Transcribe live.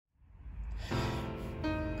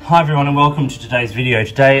Hi everyone and welcome to today's video.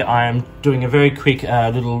 Today I am doing a very quick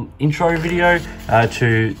little intro video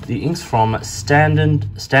to the inks from Standard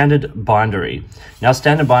Bindery. Now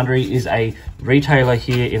Standard Bindery is a retailer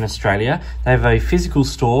here in Australia. They have a physical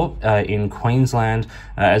store in Queensland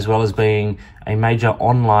as well as being a major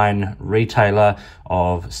online retailer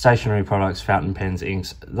of stationery products, fountain pens,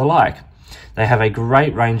 inks, the like. They have a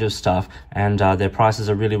great range of stuff and their prices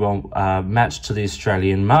are really well matched to the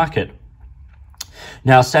Australian market.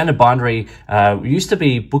 Now, Standard Bindery used to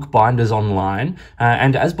be Bookbinders Online,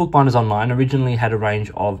 and as Bookbinders Online originally had a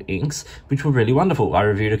range of inks, which were really wonderful. I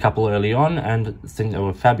reviewed a couple early on and think they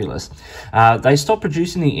were fabulous. They stopped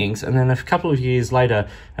producing the inks, and then a couple of years later,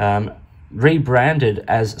 rebranded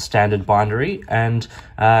as Standard Bindery and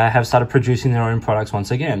have started producing their own products once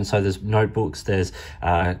again. So there's notebooks, there's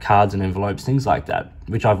cards and envelopes, things like that,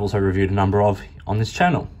 which I've also reviewed a number of on this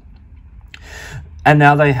channel. And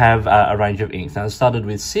now they have a range of inks. Now, it started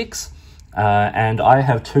with 6, and I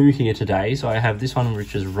have 2 here today. So I have this one,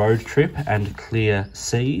 which is Road Trip and Clear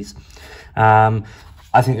Seas. I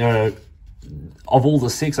think there are, of all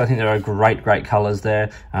the 6, I think there are great colours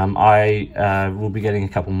there. I will be getting a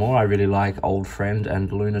couple more. I really like Old Friend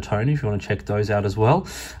and Lunar Tony, if you want to check those out as well.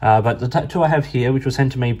 But the 2 I have here, which were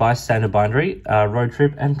sent to me by Standard Bindery, Road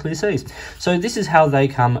Trip and Clear Seas. So this is how they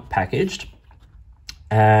come packaged.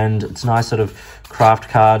 And it's a nice sort of craft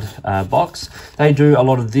card box. They do a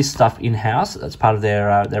lot of this stuff in-house. That's part of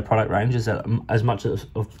their product range, is that as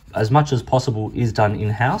much as possible is done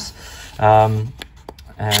in-house. And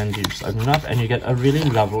you just open it up and you get a really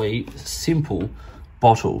lovely, simple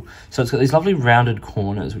bottle. So it's got these lovely rounded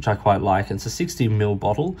corners, which I quite like. It's a 60 ml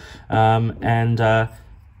bottle, and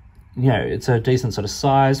you know, it's a decent sort of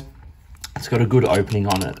size. It's got a good opening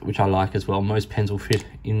on it, which I like as well. Most pens will fit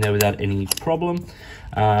in there without any problem.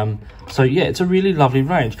 So yeah, it's a really lovely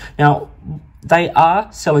range. Now, they are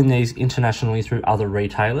selling these internationally through other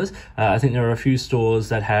retailers. I think there are a few stores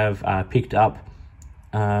that have picked up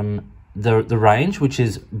the range, which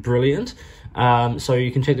is brilliant. So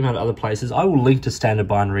you can check them out at other places. I will link to Standard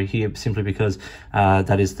Bindery here simply because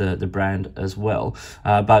that is the brand as well.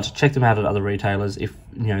 But check them out at other retailers. If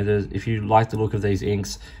you know, if you like the look of these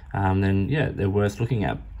inks, then yeah, they're worth looking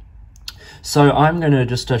at. So I'm going to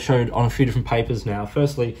just show it on a few different papers now.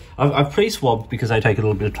 Firstly, I've pre-swabbed because they take a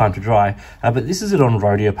little bit of time to dry, but this is it on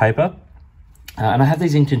rhodia paper. And I have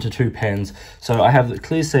these inked into 2 pens. So I have the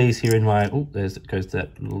Clear Seas here in my, oh, there goes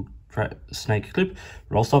that little snake clip,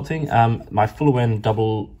 roll stop thing. My Fullerwen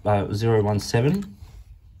 017.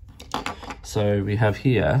 So we have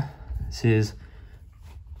here, this is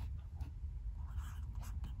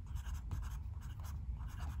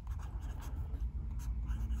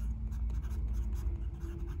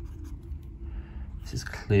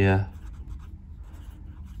Clear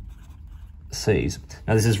Seas.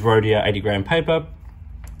 Now this is rhodia 80 gram paper.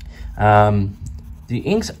 The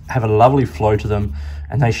inks have a lovely flow to them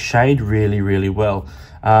and they shade really well.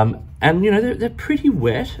 And you know, they're pretty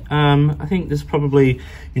wet. I think there's probably,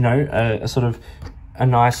 you know, a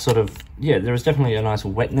nice sort of, yeah, there is definitely a nice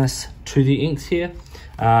wetness to the inks here.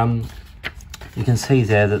 You can see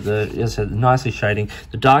there that it's nicely shading.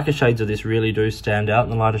 The darker shades of this really do stand out,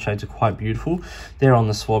 and the lighter shades are quite beautiful. There on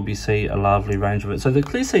the swab, you see a lovely range of it. So the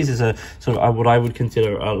Clear Seas is a sort of what I would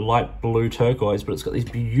consider a light blue turquoise, but it's got these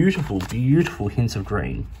beautiful hints of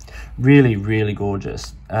green. Really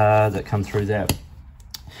gorgeous that come through there.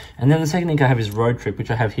 And then the second ink I have is Road Trip,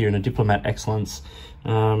 which I have here in a Diplomat Excellence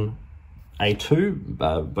A2.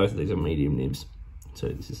 Both of these are medium nibs. So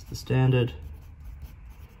this is the Standard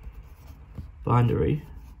Bindery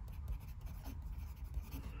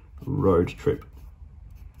Road Trip.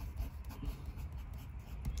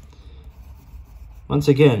 Once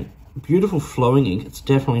again, beautiful flowing ink. It's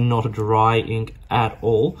definitely not a dry ink at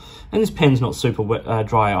all, and this pen's not super wet,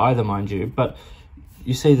 dry either, mind you. But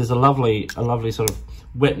you see, there's a lovely sort of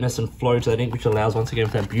wetness and flow to that ink, which allows once again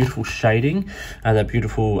for that beautiful shading, that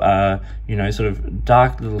beautiful, you know, sort of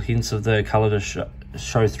dark little hints of the colour to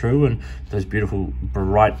show through, and those beautiful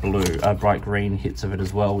bright green hits of it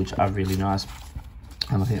as well, which are really nice.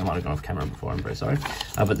 I think I might have gone off camera before, I'm very sorry,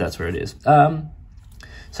 but that's where it is.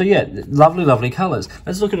 So yeah, lovely colours.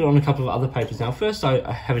 Let's look at it on a couple of other papers now. First, I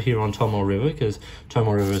have it here on Tomahawk River, because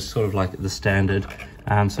Tomahawk River is sort of like the standard.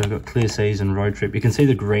 So we've got Clear Seas and Road Trip. You can see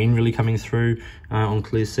the green really coming through on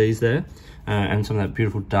Clear Seas there, and some of that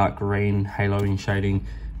beautiful dark green haloing shading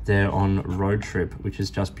there on Road Trip, which is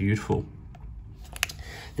just beautiful.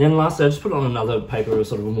 Then lastly, I just put on another paper, a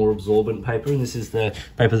sort of a more absorbent paper, and this is the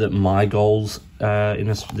paper that my goals in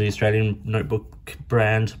the Australian notebook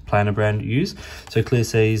brand, planner brand, use. So Clear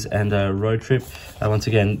Seas and Road Trip. Once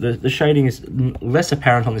again, the shading is less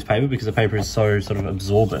apparent on this paper because the paper is so sort of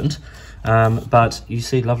absorbent, but you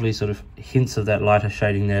see lovely sort of hints of that lighter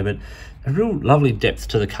shading there, but a real lovely depth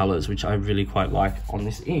to the colours, which I really quite like on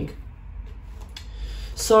this ink.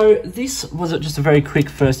 So this was just a very quick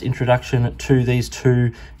first introduction to these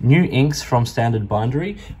two new inks from Standard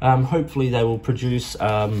Bindery. Hopefully they will produce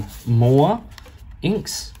more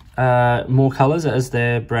inks, more colours as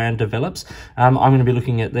their brand develops. I'm going to be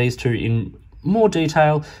looking at these two in more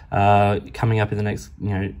detail coming up in the next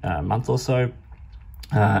month or so.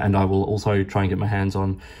 And I will also try and get my hands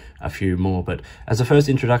on a few more, but as a first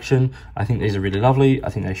introduction, I think these are really lovely.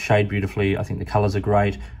 I think they shade beautifully. I think the colors are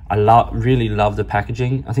great. I really love the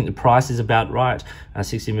packaging. I think the price is about right.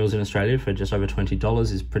 60 mils in Australia for just over $20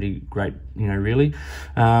 is pretty great, really.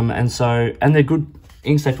 And they're good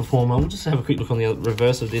inks. They perform well. We'll just have a quick look on the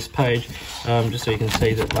reverse of this page, just so you can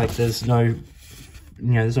see that like there's no,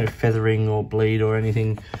 there's no feathering or bleed or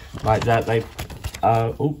anything like that. They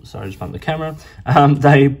oh, sorry, I just bumped the camera.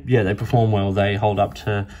 They perform well. They hold up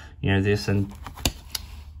to this, and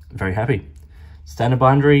very happy. Standard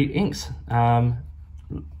Bindery Inks,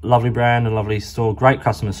 lovely brand and lovely store, great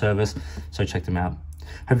customer service, so check them out.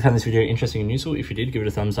 Hope you found this video interesting and useful. If you did, give it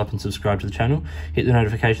a thumbs up and subscribe to the channel. Hit the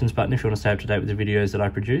notifications button if you want to stay up to date with the videos that I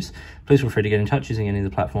produce. Please feel free to get in touch using any of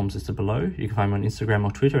the platforms listed below. You can find me on Instagram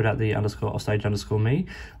or Twitter at @the_offstage_me,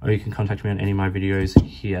 or you can contact me on any of my videos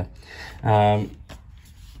here.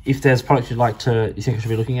 If there's products you think I should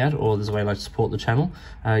be looking at, or there's a way you'd like to support the channel,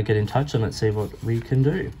 get in touch and let's see what we can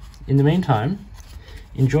do. In the meantime,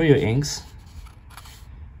 enjoy your inks,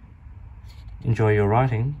 enjoy your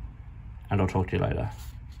writing, and I'll talk to you later.